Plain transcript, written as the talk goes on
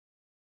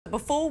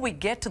Before we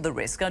get to the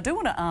risk, I do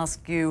want to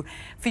ask you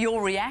for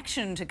your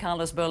reaction to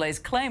Carlos Burle's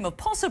claim of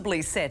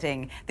possibly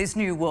setting this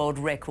new world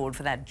record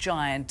for that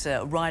giant,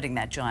 riding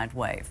that giant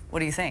wave. What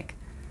do you think?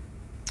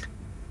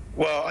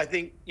 Well, I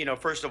think,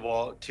 first of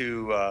all,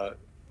 to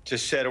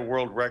set a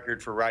world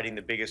record for riding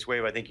the biggest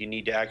wave, I think you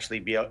need to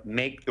actually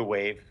make the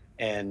wave.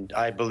 And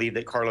I believe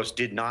that Carlos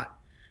did not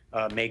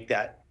make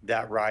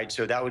that ride.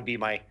 So that would be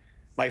my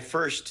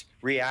first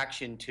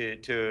reaction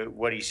to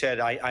what he said.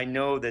 I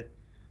know that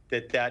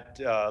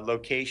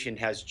location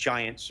has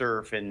giant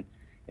surf and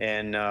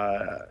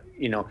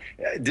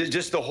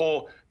just the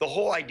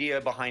whole idea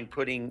behind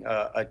putting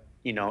a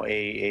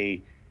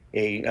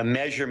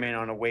measurement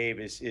on a wave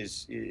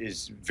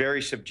is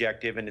very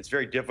subjective, and it's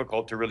very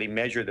difficult to really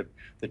measure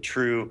the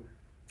true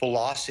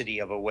velocity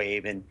of a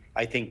wave. And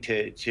I think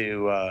to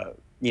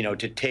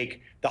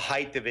take the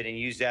height of it and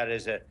use that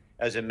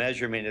as a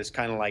measurement is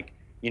kind of like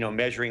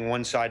measuring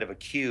one side of a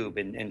cube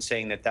and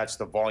saying that that's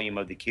the volume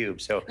of the cube.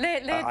 So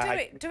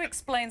Laird, do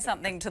explain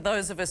something to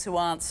those of us who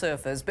aren't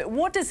surfers, but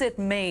what does it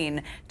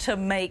mean to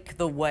make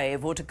the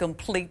wave or to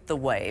complete the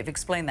wave?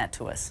 Explain that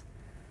to us.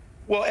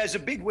 Well, as a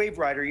big wave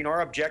rider,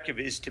 our objective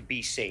is to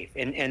be safe.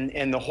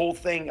 And the whole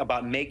thing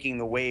about making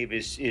the wave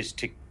is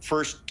to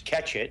first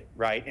catch it,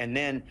 right? And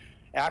then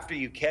after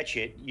you catch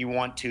it, you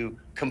want to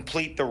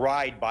complete the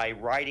ride by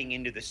riding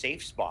into the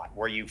safe spot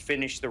where you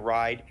finish the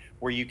ride,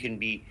 where you can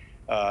be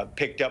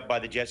picked up by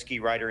the jet ski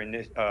rider in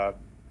this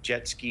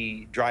jet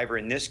ski driver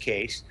in this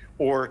case,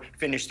 or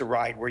finish the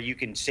ride where you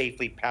can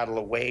safely paddle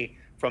away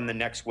from the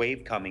next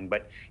wave coming.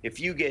 But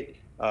if you get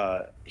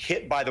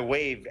hit by the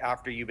wave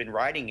after you've been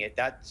riding it,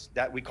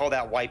 we call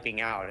that wiping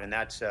out, and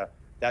that's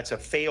a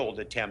failed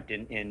attempt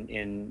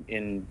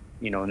in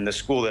the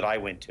school that I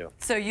went to.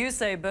 So you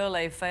say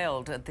Burle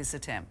failed at this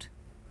attempt?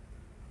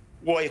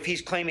 Well, if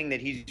he's claiming that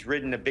he's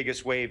ridden the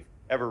biggest wave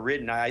ever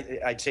ridden,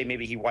 I'd say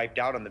maybe he wiped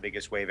out on the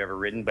biggest wave ever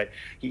ridden. But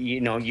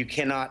you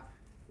can't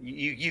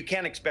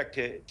expect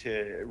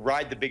to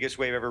ride the biggest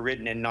wave ever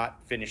ridden and not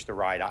finish the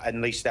ride. At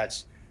least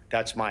that's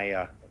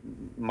my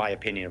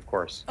opinion, of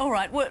course. All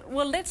right.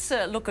 Well, let's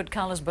look at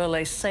Carlos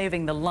Burle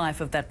saving the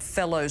life of that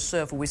fellow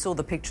surfer. We saw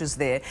the pictures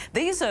there.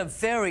 These are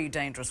very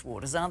dangerous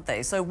waters, aren't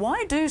they? So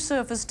why do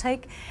surfers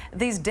take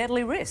these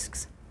deadly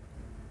risks?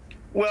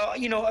 Well,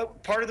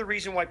 part of the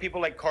reason why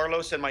people like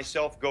Carlos and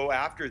myself go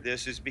after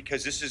this is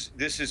because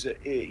this is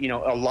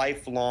a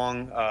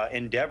lifelong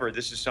endeavor.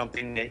 This is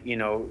something that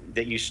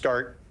that you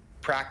start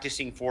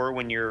practicing for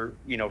when you're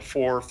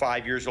 4 or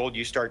 5 years old.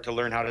 You start to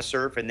learn how to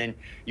surf, and then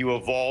you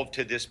evolve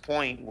to this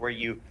point where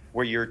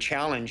you're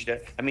challenged.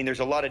 I mean, there's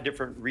a lot of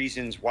different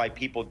reasons why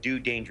people do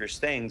dangerous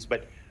things,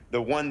 but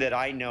the one that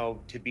I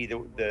know to be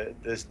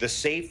the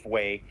safe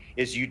way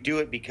is you do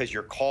it because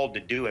you're called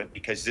to do it,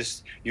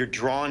 because you're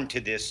drawn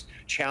to this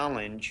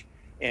challenge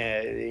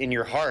in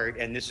your heart,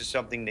 and this is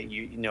something that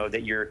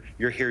that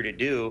you're here to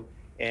do.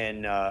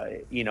 And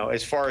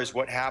as far as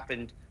what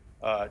happened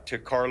to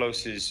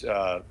Carlos's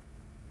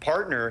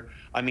partner,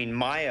 I mean,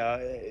 Maya,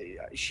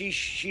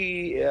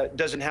 she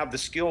doesn't have the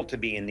skill to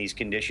be in these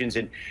conditions,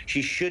 and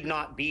she should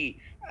not be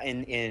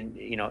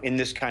in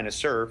this kind of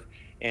surf.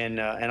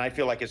 And I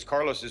feel like it's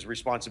Carlos's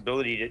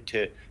responsibility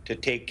to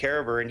take care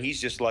of her, and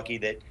he's just lucky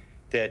that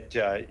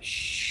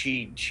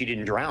she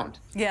didn't drown.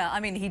 Yeah,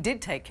 I mean, he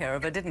did take care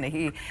of her, didn't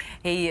he?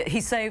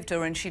 He saved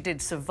her, and she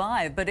did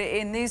survive. But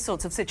in these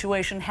sorts of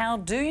situations, how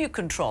do you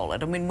control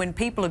it? I mean, when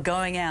people are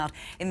going out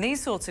in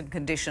these sorts of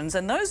conditions,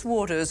 and those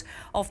waters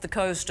off the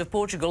coast of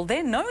Portugal,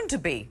 they're known to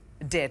be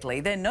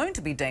deadly. They're known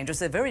to be dangerous.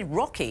 They're very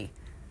rocky.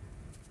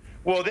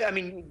 Well, I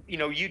mean,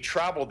 you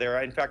travel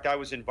there. In fact, I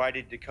was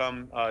invited to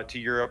come to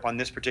Europe on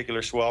this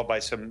particular swell by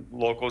some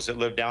locals that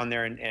live down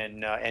there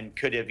and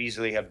could have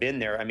easily have been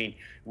there. I mean,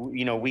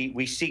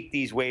 we seek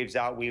these waves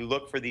out. We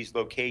look for these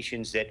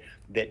locations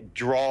that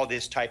draw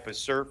this type of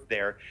surf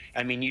there.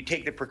 I mean, you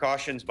take the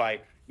precautions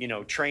by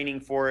training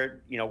for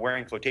it,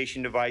 wearing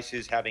flotation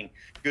devices, having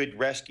good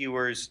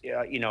rescuers,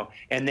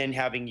 and then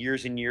having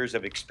years and years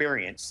of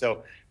experience.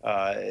 So,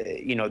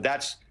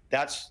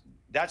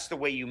 that's the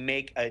way you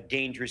make a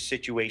dangerous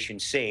situation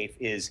safe,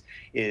 is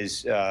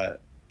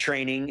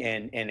training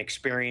and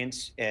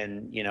experience,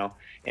 and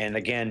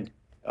again,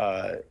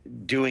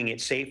 doing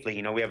it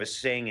safely. We have a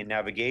saying in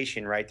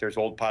navigation, right? There's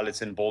old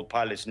pilots and bold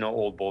pilots, no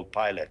old bold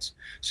pilots.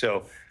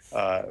 So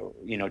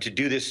to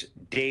do this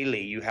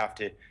daily, you have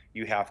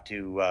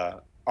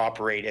to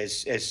operate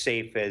as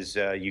safe as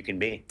you can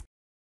be.